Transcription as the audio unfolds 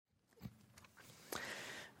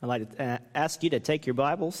I'd like to ask you to take your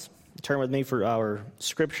Bibles, turn with me for our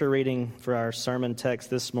scripture reading for our sermon text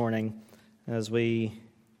this morning as we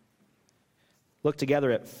look together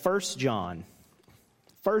at 1 John.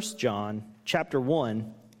 1 John chapter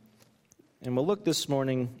 1, and we'll look this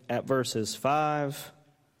morning at verses 5,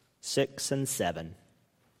 6, and 7.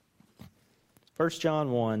 1 John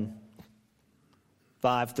 1,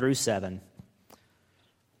 5 through 7.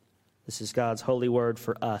 This is God's holy word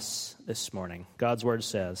for us this morning. God's word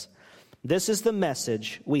says, "This is the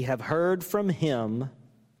message we have heard from him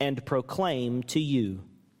and proclaim to you,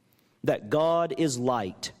 that God is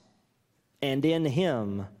light, and in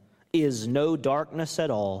him is no darkness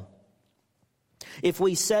at all. If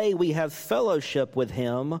we say we have fellowship with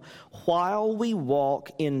him while we walk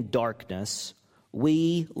in darkness,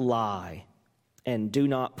 we lie and do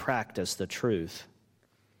not practice the truth.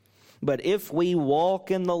 But if we walk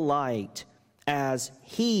in the light as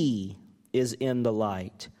he is in the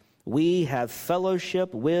light, we have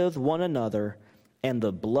fellowship with one another, and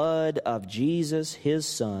the blood of Jesus, his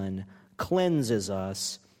Son, cleanses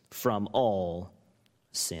us from all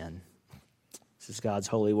sin." This is God's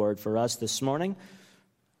holy word for us this morning.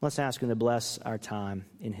 Let's ask him to bless our time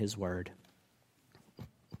in his word.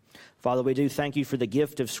 Father, we do thank you for the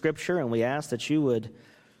gift of Scripture, and we ask that you would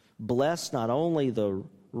bless not only the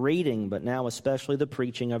reading, but now especially the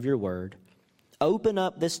preaching of your word. Open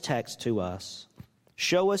up this text to us.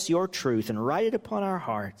 Show us your truth and write it upon our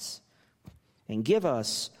hearts. And give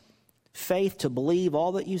us faith to believe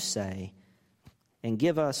all that you say. And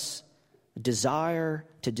give us desire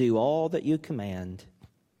to do all that you command.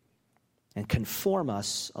 And conform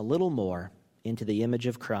us a little more into the image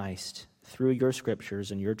of Christ through your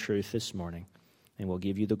scriptures and your truth this morning. And we'll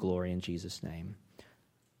give you the glory in Jesus' name.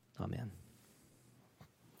 Amen.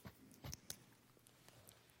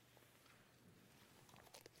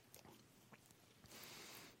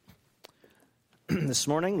 This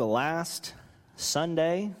morning, the last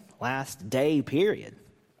Sunday, last day period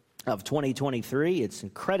of 2023. It's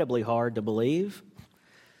incredibly hard to believe.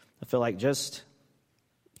 I feel like just,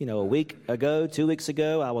 a week ago, 2 weeks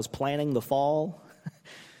ago, I was planning the fall.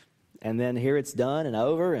 And then here it's done and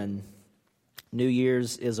over, and New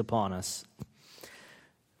Year's is upon us.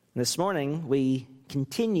 This morning, we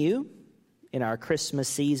continue in our Christmas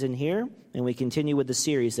season here, and we continue with the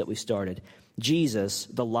series that we started, Jesus,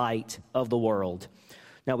 the Light of the World.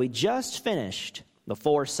 Now, we just finished the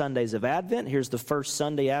 4 Sundays of Advent. Here's the first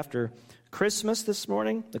Sunday after Christmas this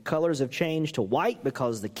morning. The colors have changed to white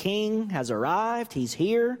because the King has arrived. He's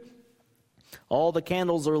here. All the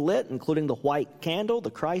candles are lit, including the white candle,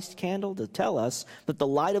 the Christ candle, to tell us that the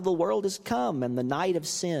light of the world has come and the night of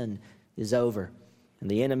sin is over,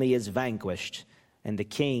 and the enemy is vanquished, and the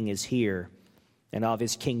King is here, and of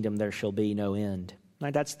his kingdom there shall be no end.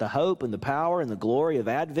 Right, that's the hope and the power and the glory of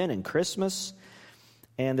Advent and Christmas.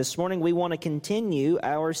 And this morning we want to continue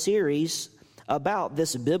our series about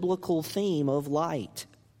this biblical theme of light,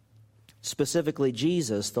 specifically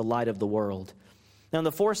Jesus, the light of the world. Now, in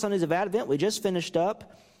the 4 Sundays of Advent, we just finished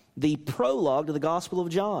up the prologue to the Gospel of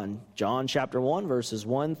John, John chapter 1, verses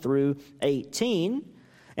 1 through 18.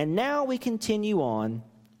 And now we continue on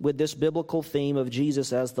with this biblical theme of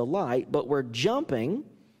Jesus as the light, but we're jumping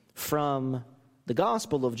from the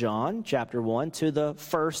Gospel of John, chapter 1, to the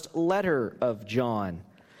first letter of John,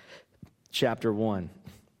 chapter 1.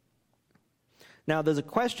 Now, there's a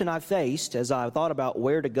question I faced as I thought about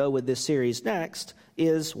where to go with this series next,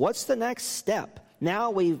 is what's the next step?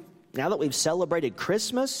 Now that we've celebrated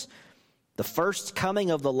Christmas, the first coming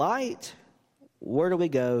of the light, where do we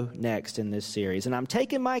go next in this series? And I'm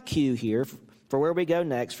taking my cue here for where we go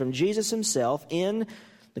next from Jesus himself in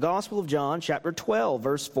the Gospel of John, chapter 12,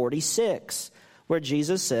 verse 46. Where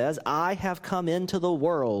Jesus says, "I have come into the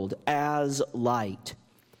world as light,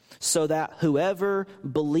 so that whoever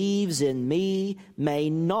believes in me may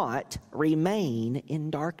not remain in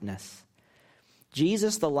darkness."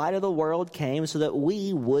 Jesus, the light of the world, came so that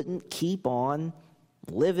we wouldn't keep on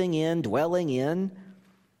living in, dwelling in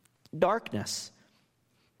darkness.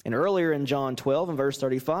 And earlier in John 12 and verse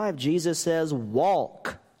 35, Jesus says,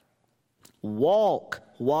 walk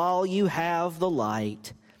while you have the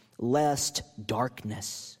light, lest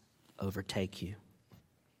darkness overtake you.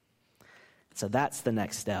 So that's the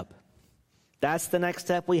next step. That's the next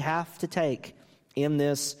step we have to take in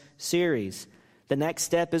this series. The next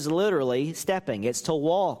step is literally stepping. It's to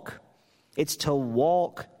walk. It's to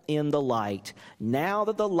walk in the light. Now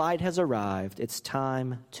that the light has arrived, it's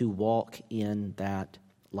time to walk in that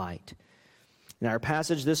light. In our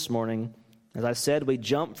passage this morning, as I said, we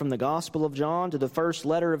jump from the Gospel of John to the first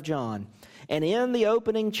letter of John. And in the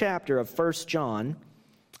opening chapter of 1 John,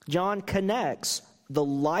 John connects the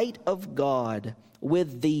light of God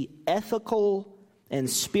with the ethical and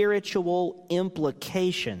spiritual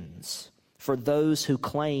implications for those who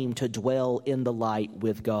claim to dwell in the light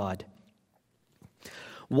with God.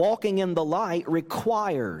 Walking in the light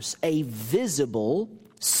requires a visible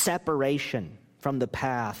separation from the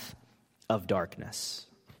path of darkness.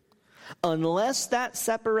 Unless that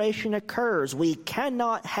separation occurs, we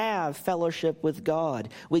cannot have fellowship with God.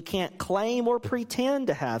 We can't claim or pretend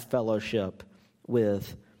to have fellowship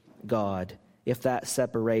with God if that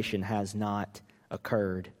separation has not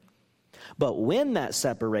occurred. But when that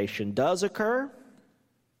separation does occur,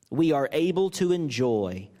 we are able to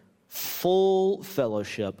enjoy full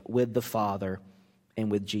fellowship with the Father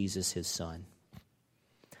and with Jesus, his Son.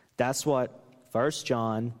 That's what 1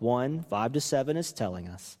 John 1, 5-7 is telling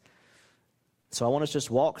us. So I want us to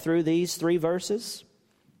just walk through these 3 verses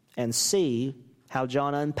and see how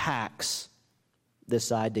John unpacks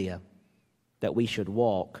this idea that we should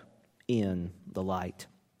walk in the light.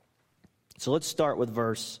 So let's start with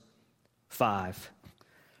verse 5.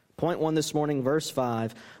 Point 1 this morning, verse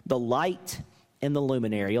 5, the light and the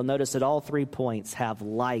luminary. You'll notice that all 3 points have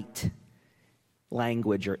light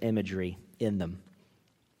language or imagery in them.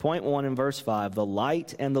 Point 1 in verse 5, the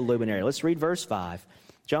light and the luminary. Let's read verse 5.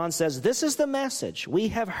 John says, "This is the message we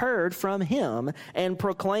have heard from him and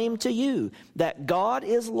proclaim to you, that God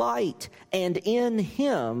is light, and in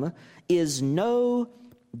him is no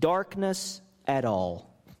darkness at all."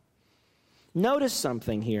 Notice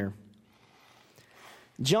something here.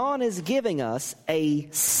 John is giving us a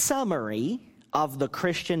summary of the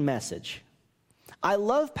Christian message. I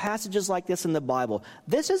love passages like this in the Bible.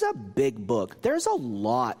 This is a big book. There's a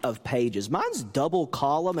lot of pages. Mine's double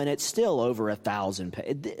column, and it's still over 1,000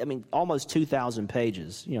 pages. I mean, almost 2,000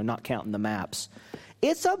 pages, not counting the maps.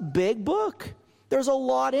 It's a big book. There's a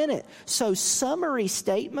lot in it. So summary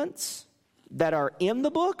statements that are in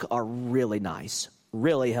the book are really nice,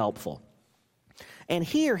 really helpful. And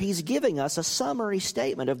here he's giving us a summary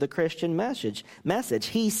statement of the Christian message.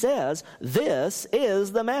 He says, this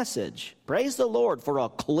is the message. Praise the Lord for a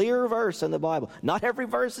clear verse in the Bible. Not every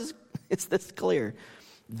verse is this clear.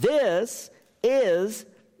 This is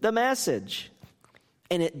the message.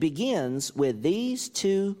 And it begins with these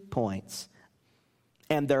 2 points.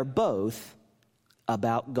 And they're both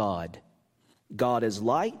about God. God is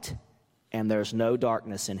light, and there's no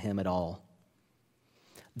darkness in him at all.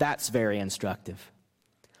 That's very instructive.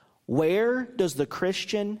 Where does the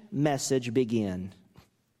Christian message begin?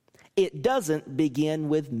 It doesn't begin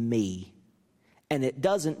with me, and it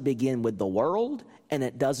doesn't begin with the world, and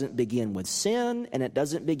it doesn't begin with sin, and it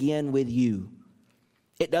doesn't begin with you.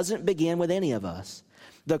 It doesn't begin with any of us.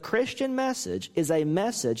 The Christian message is a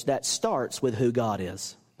message that starts with who God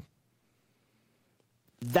is.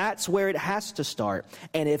 That's where it has to start.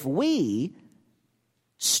 And if we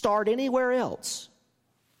start anywhere else,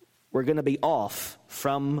 we're going to be off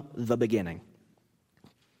from the beginning.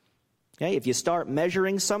 Okay, if you start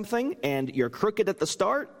measuring something and you're crooked at the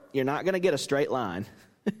start, you're not going to get a straight line.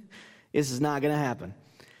 This is not going to happen.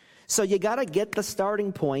 So you got to get the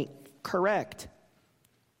starting point correct.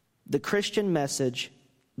 The Christian message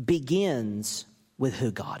begins with who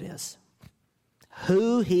God is.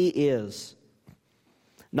 Who he is.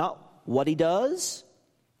 Not what he does,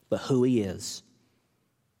 but who he is.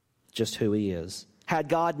 Just who he is. Had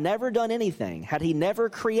God never done anything, had he never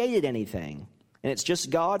created anything, and it's just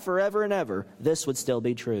God forever and ever, this would still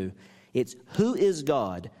be true. It's who is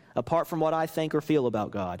God, apart from what I think or feel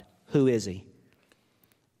about God. Who is he?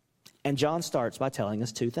 And John starts by telling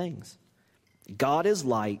us 2 things. God is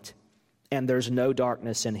light, and there's no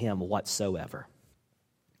darkness in him whatsoever.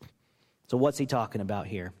 So what's he talking about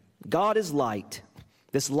here? God is light.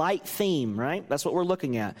 This light theme, right? That's what we're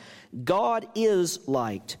looking at. God is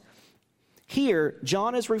light. Here,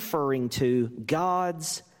 John is referring to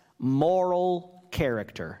God's moral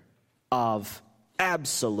character of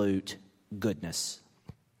absolute goodness.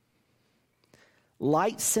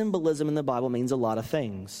 Light symbolism in the Bible means a lot of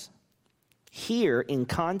things. Here, in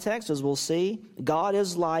context, as we'll see, God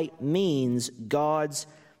is light means God's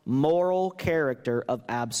moral character of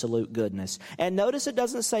absolute goodness. And notice it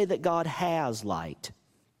doesn't say that God has light.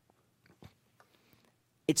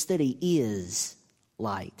 It's that he is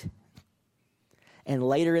light. And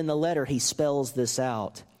later in the letter, he spells this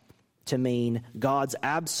out to mean God's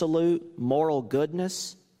absolute moral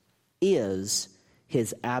goodness is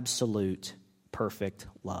his absolute perfect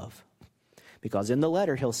love. Because in the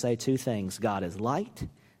letter, he'll say 2 things. God is light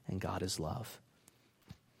and God is love.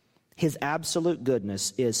 His absolute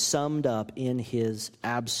goodness is summed up in his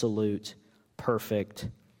absolute perfect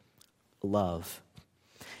love.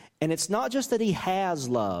 And it's not just that he has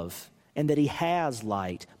love and that he has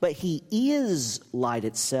light, but he is light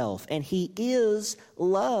itself, and he is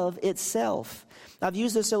love itself. I've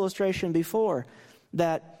used this illustration before,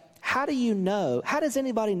 that how does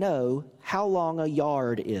anybody know how long a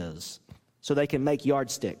yard is so they can make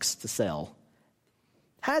yardsticks to sell?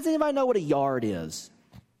 How does anybody know what a yard is?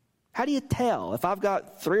 How do you tell? If I've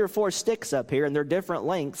got 3 or 4 sticks up here and they're different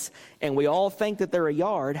lengths and we all think that they're a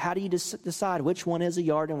yard, how do you decide which one is a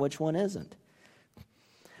yard and which one isn't?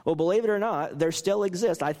 Well, believe it or not, there still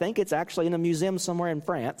exists. I think it's actually in a museum somewhere in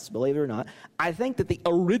France, believe it or not. I think that the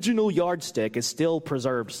original yardstick is still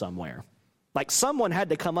preserved somewhere. Like someone had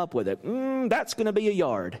to come up with it. That's going to be a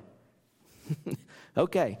yard.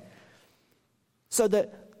 Okay. So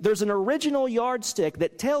there's an original yardstick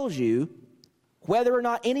that tells you whether or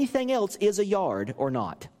not anything else is a yard or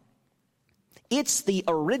not. It's the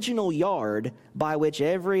original yard by which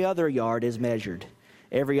every other yard is measured.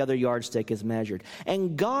 Every other yardstick is measured.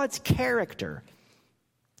 And God's character,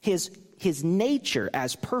 his nature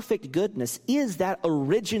as perfect goodness, is that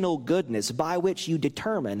original goodness by which you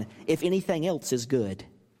determine if anything else is good.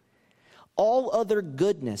 All other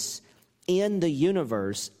goodness in the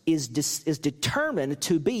universe is determined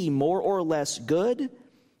to be more or less good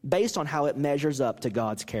based on how it measures up to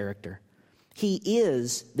God's character. He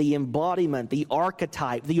is the embodiment, the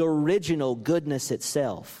archetype, the original goodness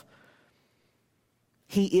itself.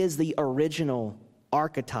 He is the original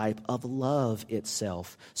archetype of love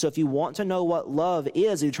itself. So if you want to know what love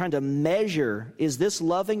is, you're trying to measure, is this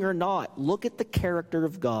loving or not? Look at the character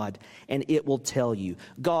of God, and it will tell you.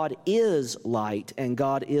 God is light, and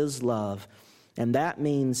God is love. And that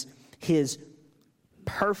means his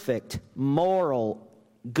perfect moral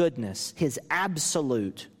goodness, his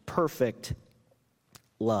absolute perfect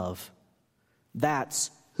love.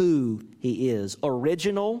 That's who he is.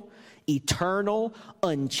 Original, eternal,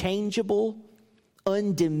 unchangeable,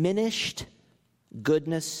 undiminished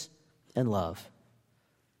goodness and love.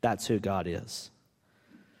 That's who God is.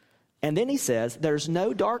 And then he says, there's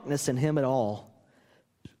no darkness in him at all.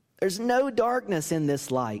 There's no darkness in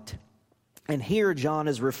this light. And here John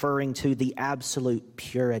is referring to the absolute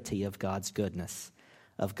purity of God's goodness,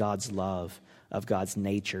 of God's love, of God's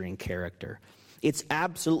nature and character. It's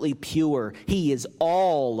absolutely pure. He is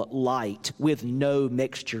all light with no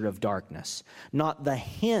mixture of darkness. Not the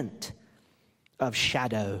hint of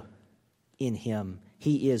shadow in him.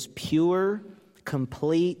 He is pure,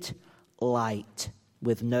 complete light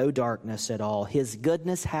with no darkness at all. His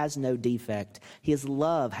goodness has no defect. His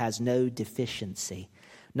love has no deficiency,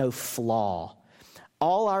 no flaw.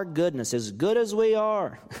 All our goodness, as good as we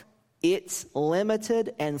are, it's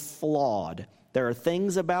limited and flawed. There are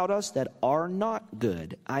things about us that are not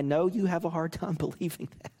good. I know you have a hard time believing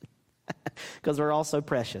that because we're all so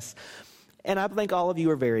precious. And I think all of you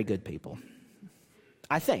are very good people.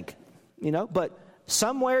 I think, but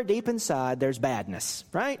somewhere deep inside there's badness,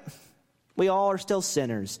 right? We all are still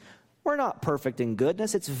sinners. We're not perfect in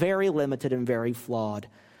goodness. It's very limited and very flawed.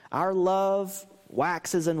 Our love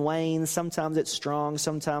waxes and wanes. Sometimes it's strong,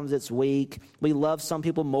 sometimes it's weak. We love some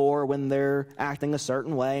people more when they're acting a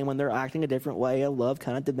certain way, and when they're acting a different way, our love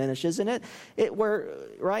kind of diminishes. And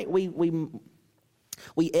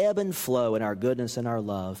we ebb and flow in our goodness and our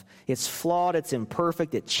love. It's flawed, it's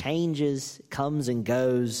imperfect, it changes, it comes and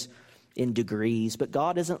goes in degrees. But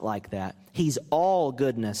God isn't like that. He's all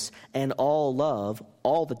goodness and all love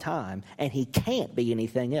all the time, and he can't be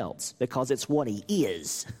anything else because it's what he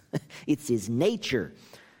is. It's his nature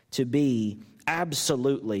to be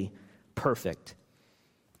absolutely perfect.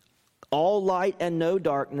 All light and no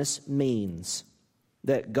darkness means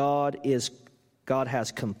that God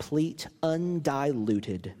has complete,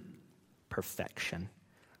 undiluted perfection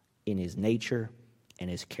in his nature and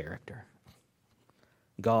his character.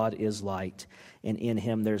 God is light, and in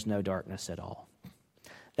him there's no darkness at all.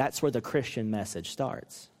 That's where the Christian message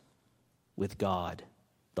starts, with God,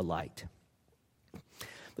 the light. But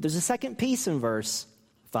there's a second piece in verse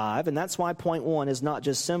 5, and that's why point 1 is not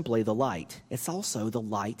just simply the light. It's also the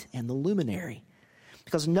light and the luminary.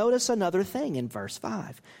 Because notice another thing in verse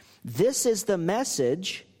 5. This is the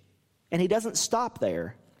message, and he doesn't stop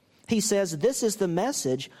there. He says, this is the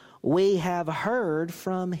message we have heard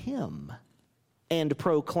from him and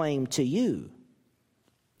proclaim to you,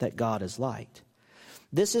 that God is light.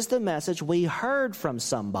 This is the message we heard from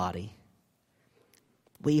somebody.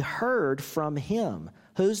 We heard from him.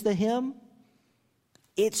 Who's the him?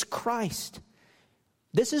 It's Christ.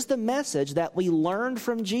 This is the message that we learned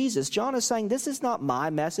from Jesus. John is saying, this is not my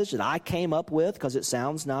message that I came up with because it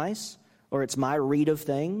sounds nice, or it's my read of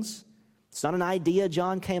things. It's not an idea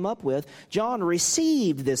John came up with. John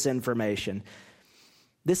received this information.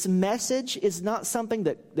 This message is not something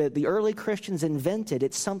that the early Christians invented.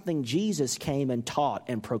 It's something Jesus came and taught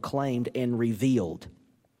and proclaimed and revealed.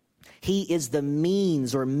 He is the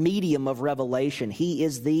means or medium of revelation. He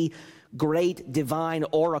is the great divine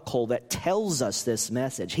oracle that tells us this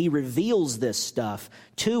message. He reveals this stuff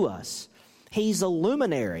to us. He's a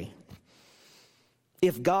luminary.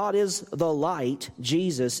 If God is the light,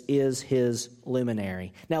 Jesus is his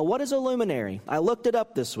luminary. Now, what is a luminary? I looked it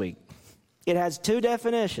up this week. It has two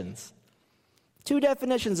definitions. Two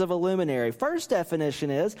definitions of a luminary. First definition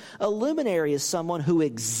is, a luminary is someone who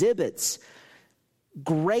exhibits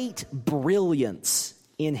great brilliance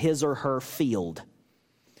in his or her field.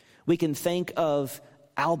 We can think of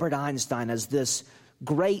Albert Einstein as this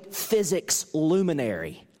great physics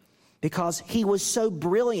luminary because he was so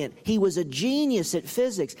brilliant. He was a genius at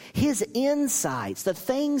physics. His insights, the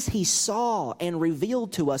things he saw and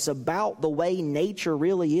revealed to us about the way nature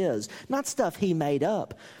really is, not stuff he made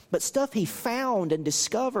up, but stuff he found and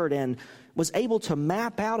discovered and was able to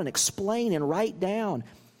map out and explain and write down,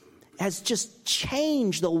 has just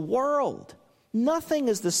changed the world. Nothing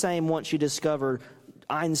is the same once you discover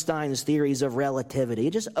Einstein's theories of relativity.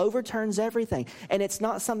 It just overturns everything. And it's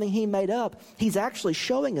not something he made up. He's actually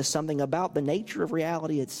showing us something about the nature of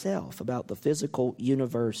reality itself, about the physical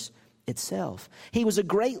universe itself. He was a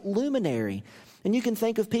great luminary. And you can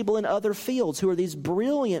think of people in other fields who are these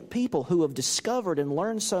brilliant people who have discovered and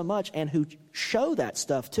learned so much and who show that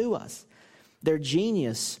stuff to us. Their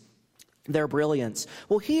genius, their brilliance.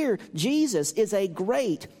 Well, here, Jesus is a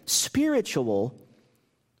great spiritual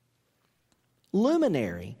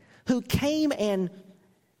luminary who came and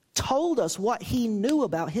told us what he knew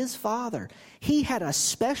about his Father. He had a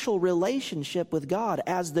special relationship with God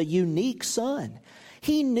as the unique Son.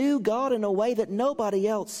 He knew God in a way that nobody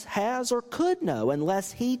else has or could know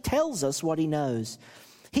unless he tells us what he knows.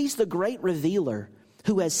 He's the great revealer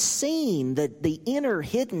who has seen the inner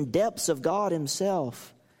hidden depths of God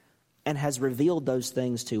himself and has revealed those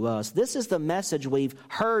things to us. This is the message we've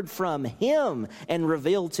heard from him and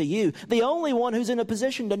revealed to you. The only one who's in a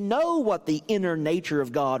position to know what the inner nature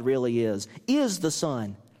of God really is the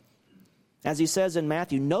Son. As he says in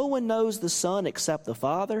Matthew, no one knows the Son except the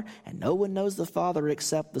Father, and no one knows the Father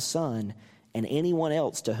except the Son, and anyone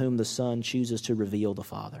else to whom the Son chooses to reveal the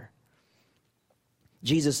Father.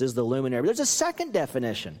 Jesus is the luminary. There's a second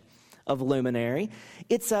definition of luminary.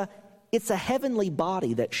 It's a heavenly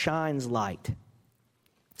body that shines light.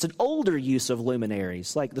 It's an older use of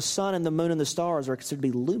luminaries, like the sun and the moon and the stars are considered to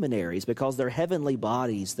be luminaries because they're heavenly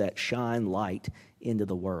bodies that shine light into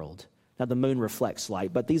the world. Now, the moon reflects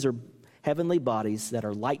light, but these are heavenly bodies that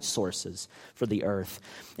are light sources for the earth.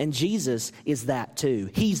 And Jesus is that too.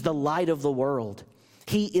 He's the light of the world.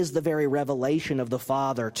 He is the very revelation of the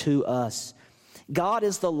Father to us. God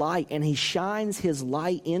is the light, and he shines his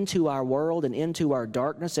light into our world and into our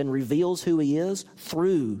darkness and reveals who he is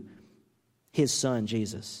through his Son,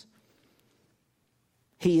 Jesus.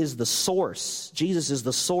 He is the source. Jesus is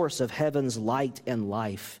the source of heaven's light and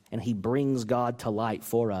life, and he brings God to light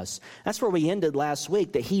for us. That's where we ended last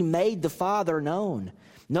week, that he made the Father known.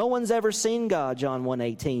 No one's ever seen God, John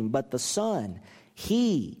 1:18, but the Son.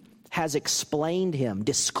 He has explained him,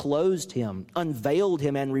 disclosed him, unveiled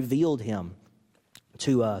him, and revealed him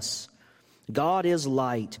to us. God is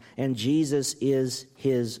light, and Jesus is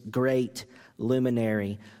his great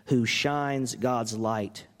luminary who shines God's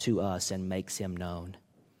light to us and makes him known.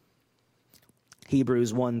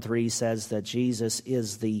 Hebrews 1:3 says that Jesus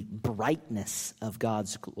is the brightness of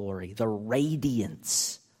God's glory, the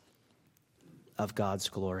radiance of God's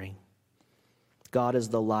glory. God is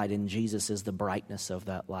the light, and Jesus is the brightness of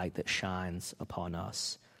that light that shines upon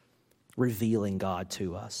us, revealing God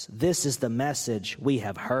to us. This is the message we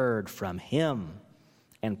have heard from him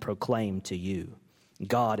and proclaimed to you.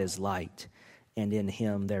 God is light, and in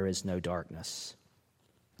him there is no darkness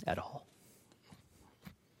at all.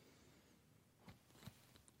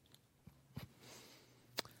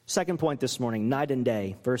 Second point this morning, night and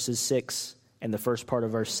day, verses 6 and the first part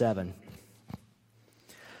of verse 7.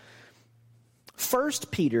 1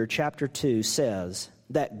 Peter chapter 2 says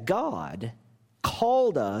that God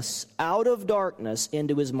called us out of darkness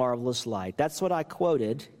into his marvelous light. That's what I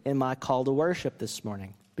quoted in my call to worship this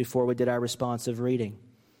morning before we did our responsive reading.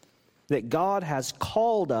 That God has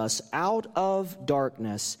called us out of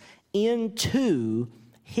darkness into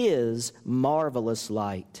his marvelous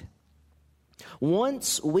light.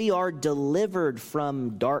 Once we are delivered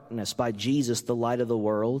from darkness by Jesus, the light of the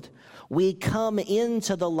world, we come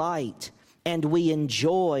into the light and we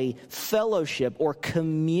enjoy fellowship or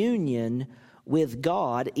communion with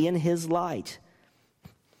God in his light.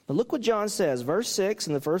 But look what John says, verse 6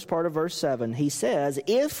 and the first part of verse 7. He says,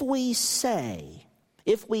 if we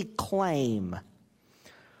claim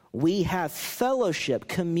we have fellowship,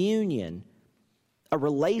 communion, a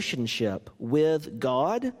relationship with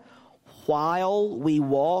God while we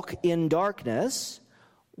walk in darkness,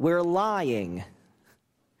 we're lying.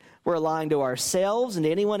 We're lying to ourselves and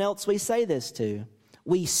to anyone else we say this to.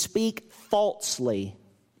 We speak falsely,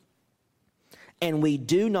 and we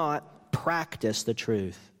do not practice the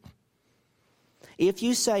truth. If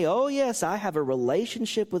you say, oh yes, I have a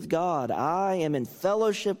relationship with God, I am in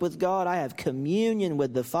fellowship with God, I have communion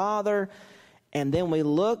with the Father, and then we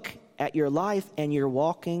look at your life and you're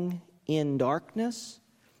walking in darkness,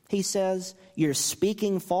 he says, you're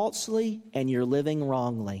speaking falsely and you're living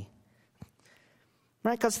wrongly.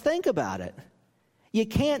 Right? Because think about it. You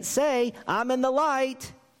can't say, I'm in the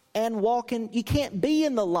light and walking. You can't be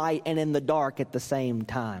in the light and in the dark at the same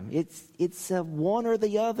time. It's a one or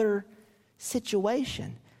the other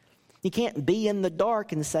situation. You can't be in the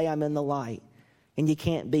dark and say, I'm in the light. And you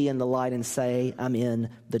can't be in the light and say, I'm in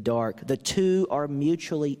the dark. The two are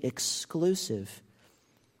mutually exclusive.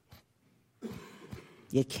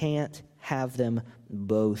 You can't have them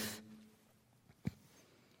both.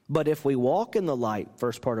 But if we walk in the light,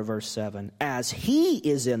 first part of verse 7, as he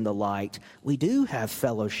is in the light, we do have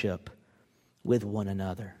fellowship with one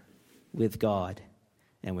another, with God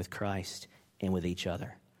and with Christ and with each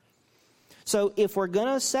other. So if we're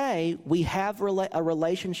going to say we have a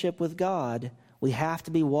relationship with God, we have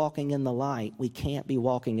to be walking in the light. We can't be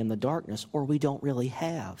walking in the darkness, or we don't really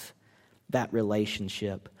have that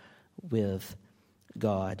relationship with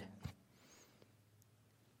God.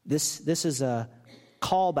 This is a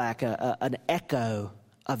callback, an echo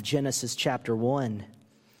of Genesis chapter 1,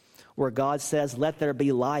 where God says, let there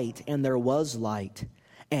be light, and there was light,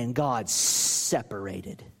 and God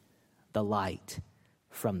separated the light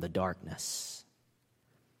from the darkness.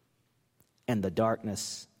 And the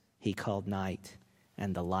darkness he called night,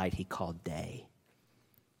 and the light he called day.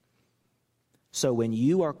 So when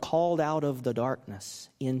you are called out of the darkness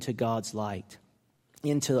into God's light,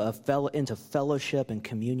 into fellowship and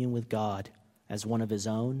communion with God as one of his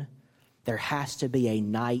own, there has to be a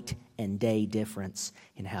night and day difference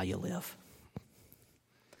in how you live.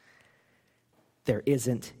 There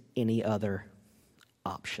isn't any other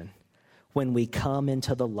option. When we come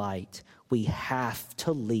into the light, we have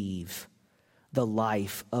to leave the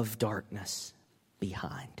life of darkness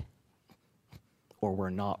behind, or we're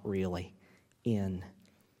not really in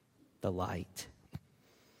the light.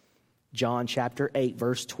 John chapter 8,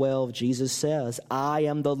 verse 12, Jesus says, I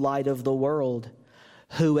am the light of the world.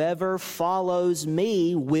 Whoever follows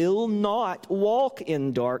me will not walk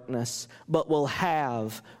in darkness, but will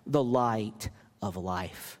have the light of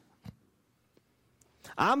life.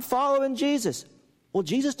 I'm following Jesus. Well,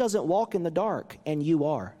 Jesus doesn't walk in the dark, and you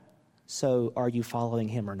are. So are you following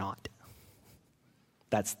him or not?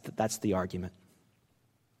 That's the argument.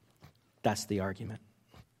 That's the argument.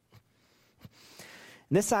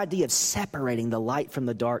 And this idea of separating the light from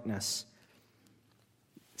the darkness,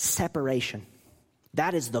 separation,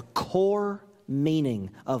 that is the core meaning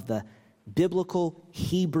of the biblical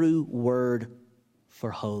Hebrew word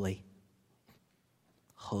for holy.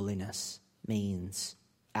 Holiness means,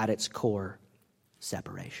 at its core,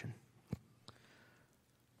 separation.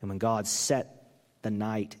 And when God set the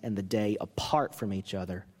night and the day apart from each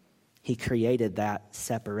other, he created that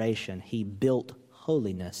separation. He built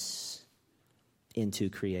holiness into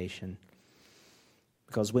creation.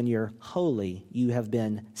 Because when you're holy, you have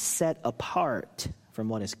been set apart from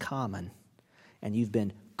what is common, and you've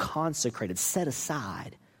been consecrated, set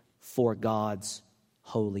aside for God's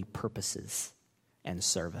holy purposes and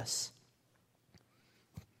service.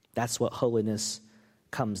 That's what holiness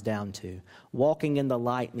comes down to. Walking in the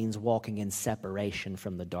light means walking in separation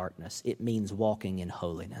from the darkness. It means walking in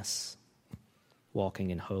holiness.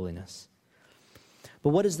 Walking in holiness. But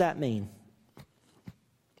what does that mean?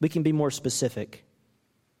 We can be more specific.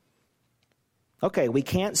 Okay, we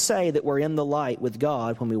can't say that we're in the light with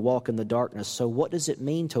God when we walk in the darkness. So what does it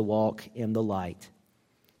mean to walk in the light?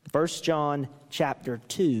 1 John chapter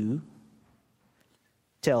 2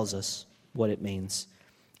 tells us what it means.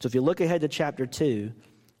 So if you look ahead to chapter 2,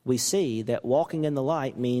 we see that walking in the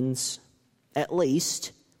light means at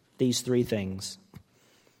least these three things.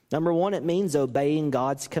 Number one, it means obeying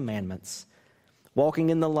God's commandments. Walking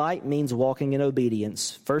in the light means walking in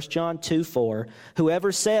obedience. 1 John 2:4,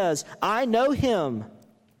 whoever says, I know him,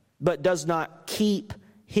 but does not keep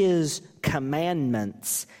his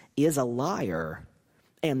commandments is a liar,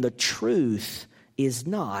 and the truth is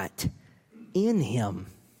not in him.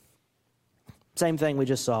 Same thing we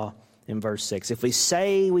just saw in verse 6. If we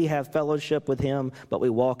say we have fellowship with him, but we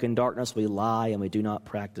walk in darkness, we lie and we do not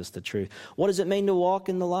practice the truth. What does it mean to walk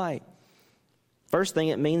in the light? First thing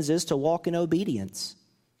it means is to walk in obedience.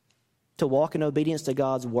 To walk in obedience to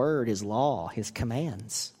God's word, his law, his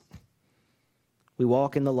commands. We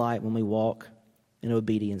walk in the light when we walk in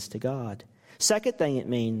obedience to God. Second thing it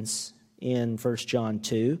means in 1 John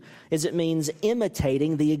 2 is it means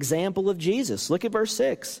imitating the example of Jesus. Look at verse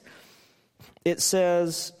 6. It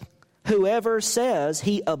says, whoever says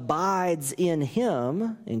he abides in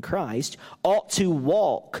him, in Christ, ought to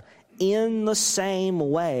walk in the same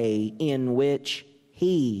way in which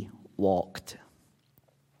he walked.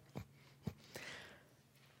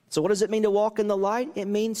 So what does it mean to walk in the light? It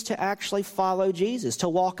means to actually follow Jesus, to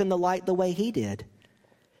walk in the light the way he did.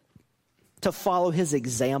 To follow his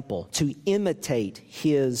example, to imitate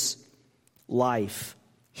his life,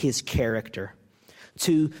 his character.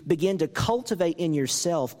 To begin to cultivate in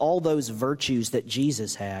yourself all those virtues that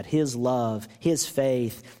Jesus had. His love, his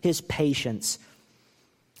faith, his patience,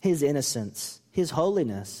 his innocence, his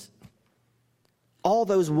holiness. All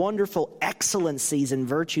those wonderful excellencies and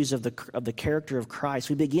virtues of the character of Christ.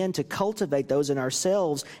 We begin to cultivate those in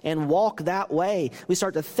ourselves and walk that way. We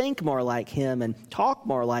start to think more like him and talk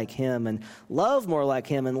more like him and love more like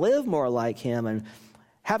him and live more like him and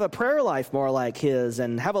have a prayer life more like his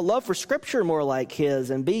and have a love for Scripture more like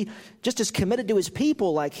his and be just as committed to his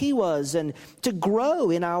people like he was and to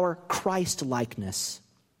grow in our Christ-likeness.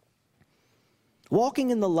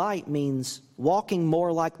 Walking in the light means walking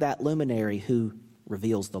more like that luminary who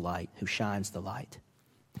reveals the light, who shines the light.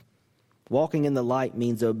 Walking in the light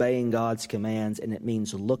means obeying God's commands, and it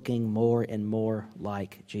means looking more and more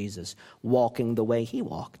like Jesus. Walking the way he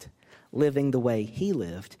walked, living the way he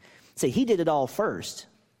lived. See, he did it all first,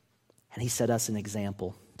 and he set us an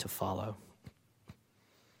example to follow.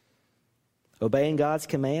 Obeying God's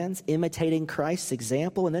commands, imitating Christ's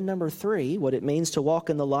example. And then number 3, what it means to walk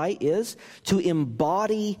in the light is to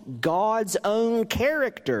embody God's own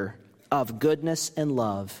character of goodness and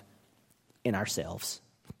love in ourselves.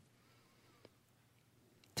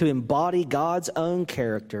 To embody God's own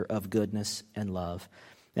character of goodness and love.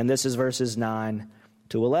 And this is verses 9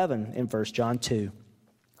 to 11 in 1 John 2.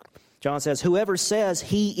 John says, whoever says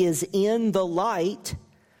he is in the light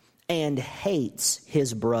and hates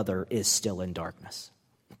his brother is still in darkness.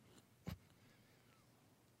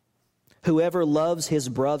 Whoever loves his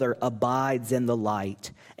brother abides in the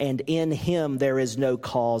light, and in him there is no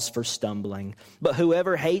cause for stumbling. But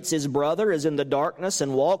whoever hates his brother is in the darkness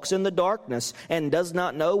and walks in the darkness and does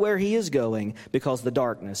not know where he is going because the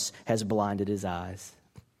darkness has blinded his eyes.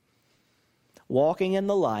 Walking in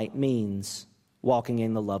the light means walking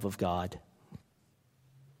in the love of God.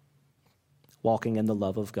 Walking in the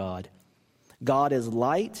love of God. God is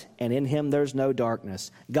light, and in him there's no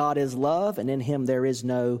darkness. God is love, and in him there is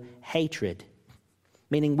no hatred.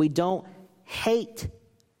 Meaning we don't hate,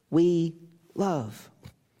 we love.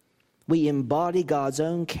 We embody God's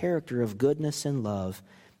own character of goodness and love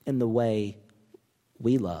in the way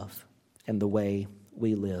we love and the way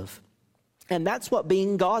we live. And that's what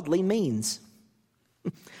being godly means.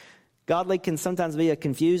 Godly can sometimes be a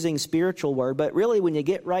confusing spiritual word, but really when you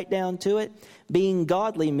get right down to it, being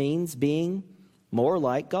godly means being more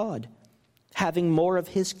like God. Having more of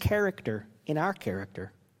his character in our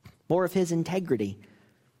character. More of his integrity.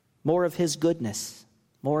 More of his goodness.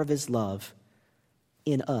 More of his love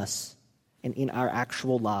in us and in our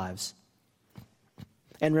actual lives.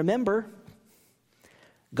 And remember,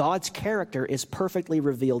 God's character is perfectly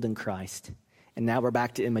revealed in Christ. And now we're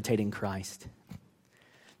back to imitating Christ.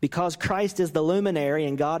 Because Christ is the luminary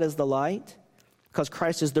and God is the light, because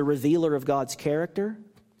Christ is the revealer of God's character,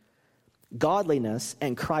 godliness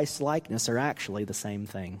and Christ-likeness are actually the same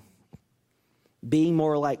thing. Being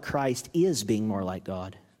more like Christ is being more like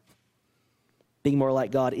God. Being more like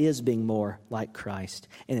God is being more like Christ.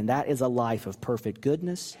 And that is a life of perfect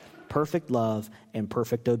goodness, perfect love, and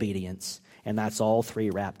perfect obedience. And that's all three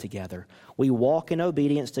wrapped together. We walk in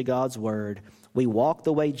obedience to God's word. We walk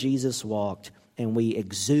the way Jesus walked. And we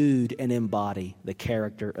exude and embody the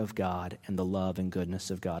character of God and the love and goodness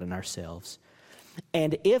of God in ourselves.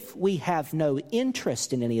 And if we have no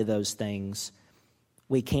interest in any of those things,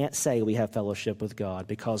 we can't say we have fellowship with God,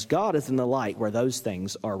 because God is in the light where those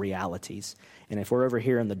things are realities. And if we're over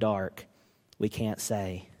here in the dark, we can't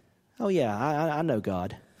say, oh yeah, I know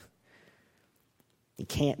God. You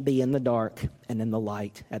can't be in the dark and in the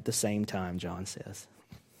light at the same time, John says.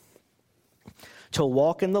 To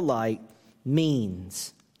walk in the light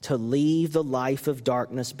means to leave the life of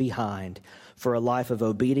darkness behind for a life of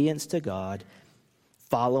obedience to God,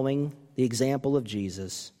 following the example of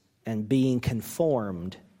Jesus, and being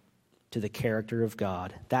conformed to the character of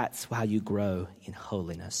God. That's how you grow in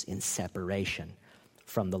holiness, in separation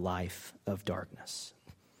from the life of darkness.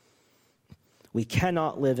 We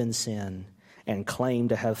cannot live in sin and claim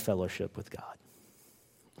to have fellowship with God.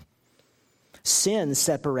 Sin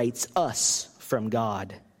separates us from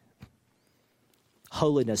God.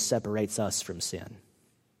 Holiness separates us from sin.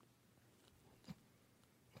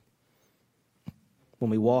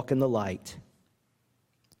 When we walk in the light,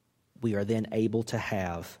 we are then able to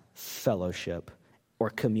have fellowship or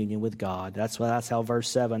communion with God. That's how verse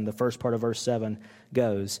 7, the first part of verse 7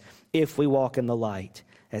 goes. If we walk in the light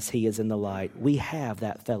as he is in the light, we have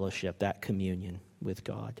that fellowship, that communion with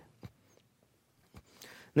God.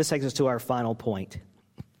 This takes us to our final point.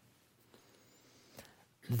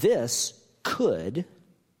 This could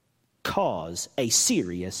cause a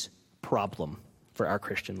serious problem for our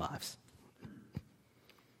Christian lives.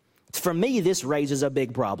 For me, this raises a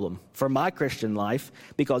big problem for my Christian life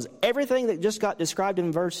because everything that just got described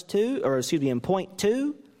in in point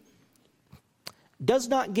 2 does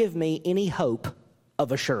not give me any hope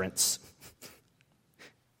of assurance.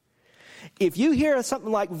 If you hear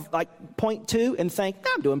something like point 2 and think,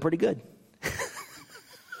 I'm doing pretty good.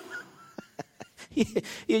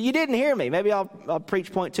 You didn't hear me. Maybe I'll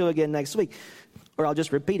preach point 2 again next week, or I'll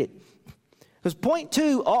just repeat it. Because point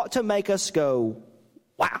 2 ought to make us go,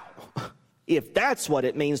 wow, if that's what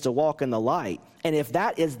it means to walk in the light, and if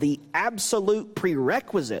that is the absolute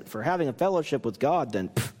prerequisite for having a fellowship with God, then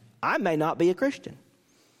I may not be a Christian.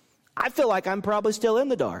 I feel like I'm probably still in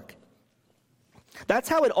the dark. That's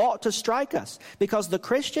how it ought to strike us, because the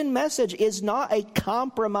Christian message is not a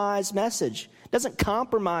compromise message. It doesn't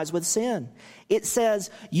compromise with sin. It says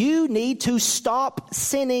you need to stop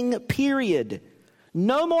sinning, period.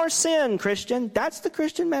 No more sin, Christian. That's the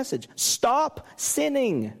Christian message. Stop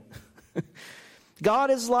sinning.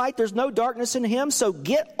 God is light. There's no darkness in him. So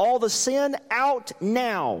get all the sin out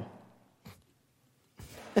now.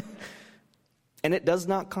 And it does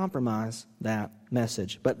not compromise that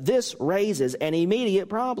message. But this raises an immediate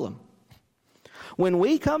problem. When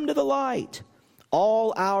we come to the light,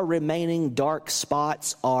 all our remaining dark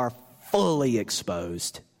spots are fully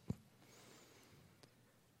exposed.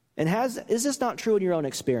 And is this not true in your own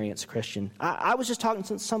experience, Christian? I was just talking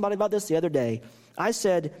to somebody about this the other day. I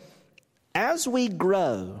said, as we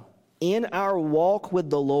grow in our walk with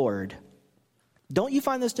the Lord, don't you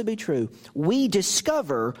find this to be true? We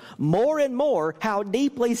discover more and more how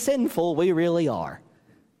deeply sinful we really are.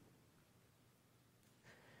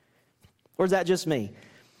 Or is that just me?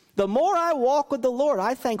 The more I walk with the Lord,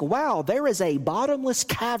 I think, wow, there is a bottomless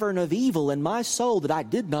cavern of evil in my soul that I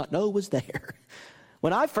did not know was there.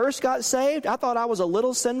 When I first got saved, I thought I was a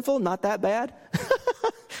little sinful, not that bad.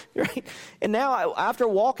 Right? And now, after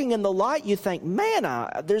walking in the light, you think, man,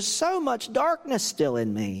 there's so much darkness still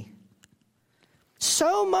in me.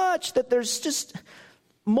 So much that there's just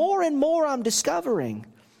more and more I'm discovering.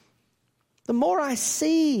 The more I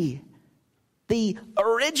see the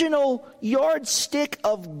original yardstick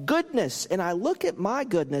of goodness, and I look at my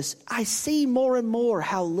goodness, I see more and more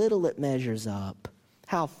how little it measures up,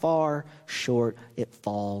 how far short it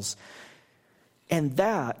falls. And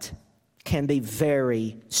that can be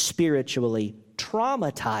very spiritually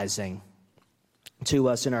traumatizing to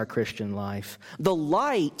us in our Christian life. The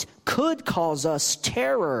light could cause us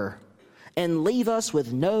terror and leave us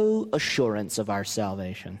with no assurance of our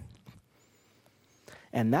salvation.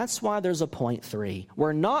 And that's why there's a point 3.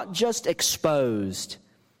 We're not just exposed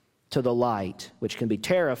to the light, which can be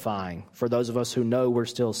terrifying for those of us who know we're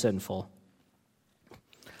still sinful.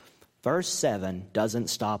 Verse 7 doesn't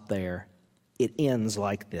stop there. It ends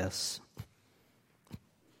like this.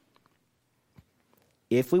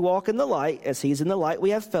 If we walk in the light, as he's in the light, we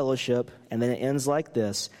have fellowship. And then it ends like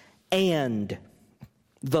this. And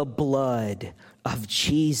the blood of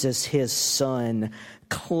Jesus, his Son,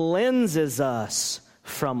 cleanses us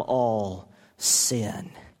from all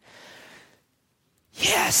sin.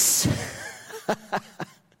 Yes!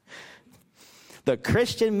 The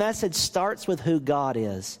Christian message starts with who God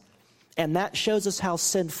is. And that shows us how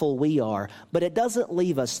sinful we are. But it doesn't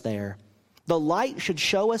leave us there. The light should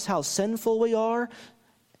show us how sinful we are,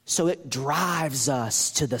 so it drives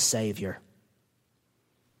us to the Savior.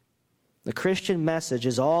 The Christian message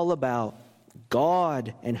is all about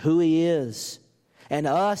God and who he is, and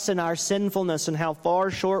us and our sinfulness and how far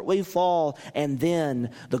short we fall, and then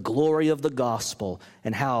the glory of the gospel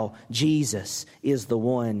and how Jesus is the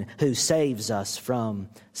one who saves us from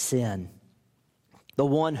sin. The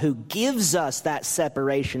one who gives us that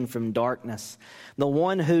separation from darkness. The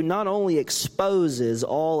one who not only exposes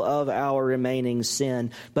all of our remaining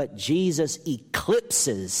sin, but Jesus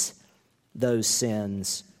eclipses those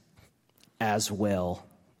sins as well.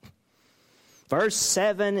 Verse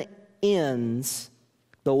 7 ends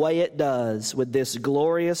the way it does with this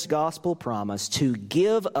glorious gospel promise to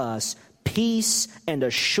give us peace and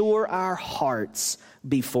assure our hearts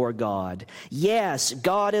before God. Yes,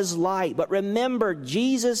 God is light, but remember,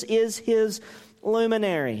 Jesus is his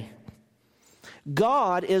luminary.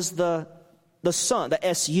 God is the sun, the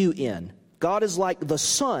S-U-N. God is like the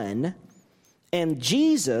sun, and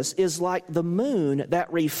Jesus is like the moon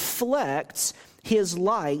that reflects his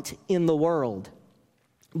light in the world.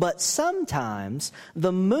 But sometimes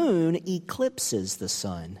the moon eclipses the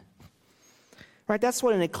sun. Right? That's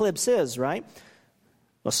what an eclipse is, right?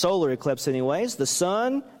 A solar eclipse anyways. The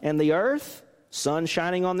sun and the earth, sun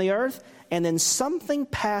shining on the earth, and then something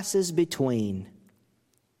passes between.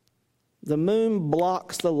 The moon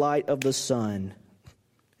blocks the light of the sun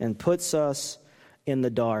and puts us in the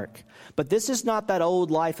dark. But this is not that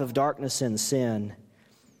old life of darkness and sin.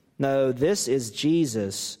 No, this is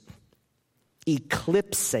Jesus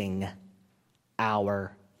eclipsing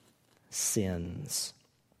our sins.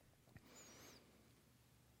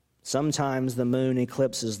 Sometimes the moon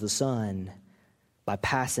eclipses the sun by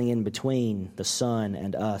passing in between the sun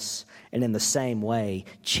and us. And in the same way,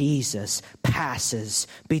 Jesus passes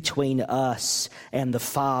between us and the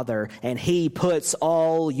Father, and he puts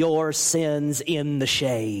all your sins in the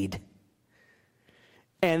shade.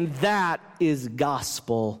 And that is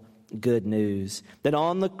gospel good news. That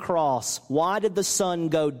on the cross, why did the sun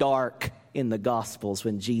go dark in the Gospels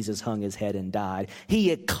when Jesus hung his head and died?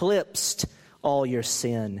 He eclipsed all your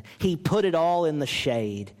sin. He put it all in the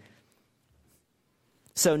shade.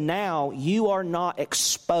 So now you are not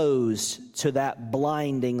exposed to that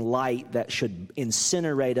blinding light that should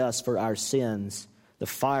incinerate us for our sins, the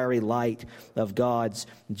fiery light of God's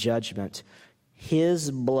judgment.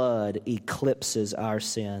 His blood eclipses our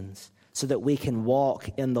sins so that we can walk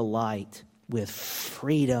in the light with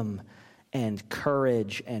freedom and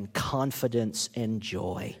courage and confidence and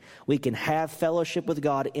joy. We can have fellowship with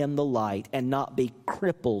God in the light and not be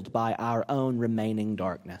crippled by our own remaining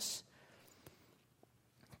darkness.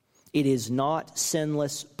 It is not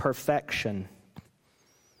sinless perfection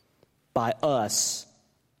by us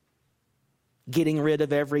getting rid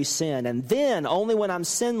of every sin. And then only when I'm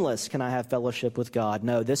sinless can I have fellowship with God.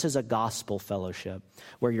 No, this is a gospel fellowship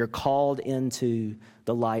where you're called into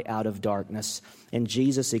the light out of darkness. And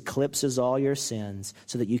Jesus eclipses all your sins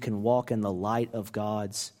so that you can walk in the light of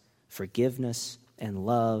God's forgiveness and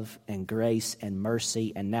love and grace and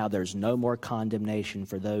mercy. And now there's no more condemnation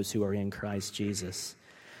for those who are in Christ Jesus.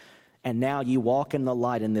 And now you walk in the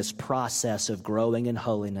light in this process of growing in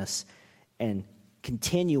holiness and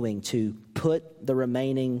continuing to put the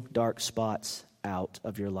remaining dark spots out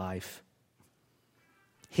of your life.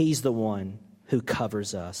 He's the one who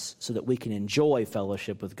covers us so that we can enjoy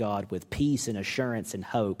fellowship with God with peace and assurance and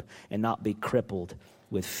hope and not be crippled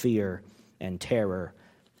with fear and terror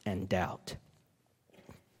and doubt.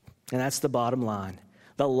 And that's the bottom line.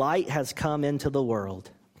 The light has come into the world,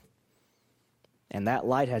 and that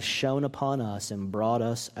light has shone upon us and brought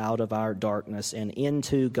us out of our darkness and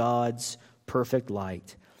into God's perfect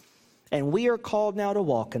light. And we are called now to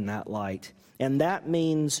walk in that light. And that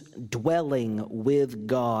means dwelling with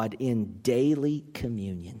God in daily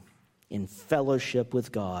communion, in fellowship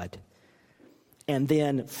with God. And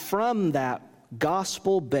then from that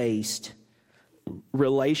gospel-based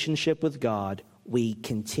relationship with God, we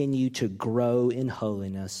continue to grow in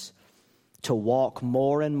holiness, to walk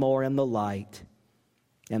more and more in the light.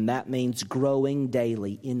 And that means growing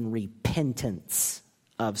daily in repentance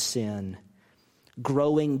of sin,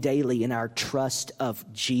 growing daily in our trust of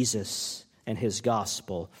Jesus and his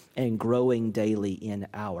gospel, and growing daily in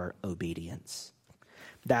our obedience.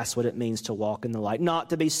 That's what it means to walk in the light. Not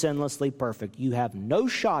to be sinlessly perfect. You have no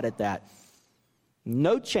shot at that.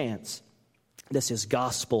 No chance. This is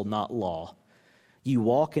gospel, not law. You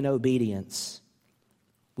walk in obedience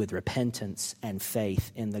with repentance and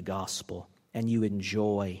faith in the gospel, and you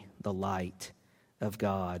enjoy the light of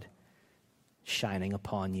God shining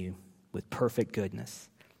upon you with perfect goodness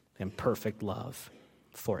and perfect love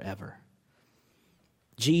forever.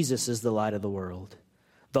 Jesus is the light of the world.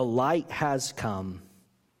 The light has come,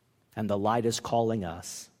 and the light is calling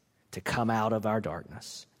us to come out of our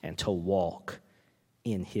darkness and to walk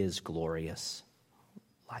in his glorious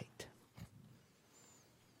light.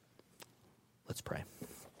 Let's pray.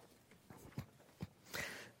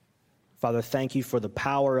 Father, thank you for the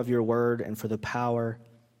power of your word and for the power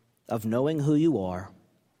of knowing who you are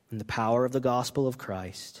and the power of the gospel of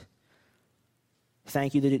Christ.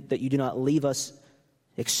 Thank you that you do not leave us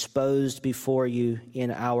exposed before you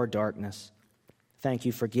in our darkness. Thank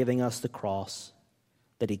you for giving us the cross,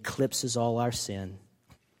 that eclipses all our sin,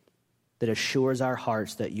 that assures our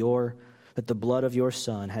hearts that the blood of your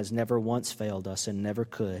Son has never once failed us and never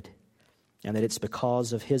could, and that it's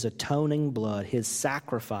because of his atoning blood, his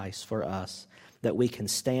sacrifice for us, that we can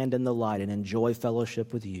stand in the light and enjoy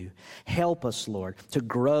fellowship with you. Help us, Lord, to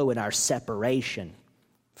grow in our separation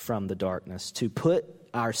from the darkness, to put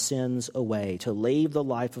our sins away, to leave the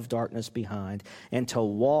life of darkness behind, and to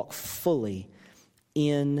walk fully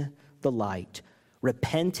in the light,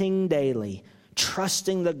 repenting daily,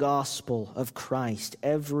 trusting the gospel of Christ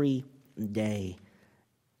every day,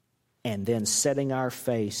 and then setting our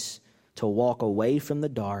face to walk away from the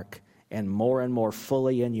dark and more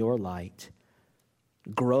fully in your light,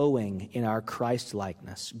 growing in our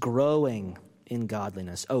Christ-likeness, growing in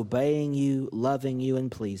godliness, obeying you, loving you,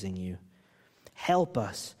 and pleasing you. Help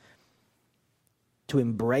us to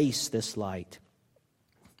embrace this light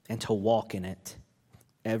and to walk in it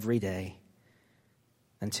every day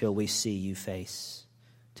until we see you face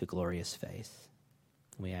to glorious faith.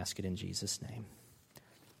 We ask it in Jesus' name.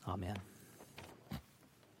 Amen.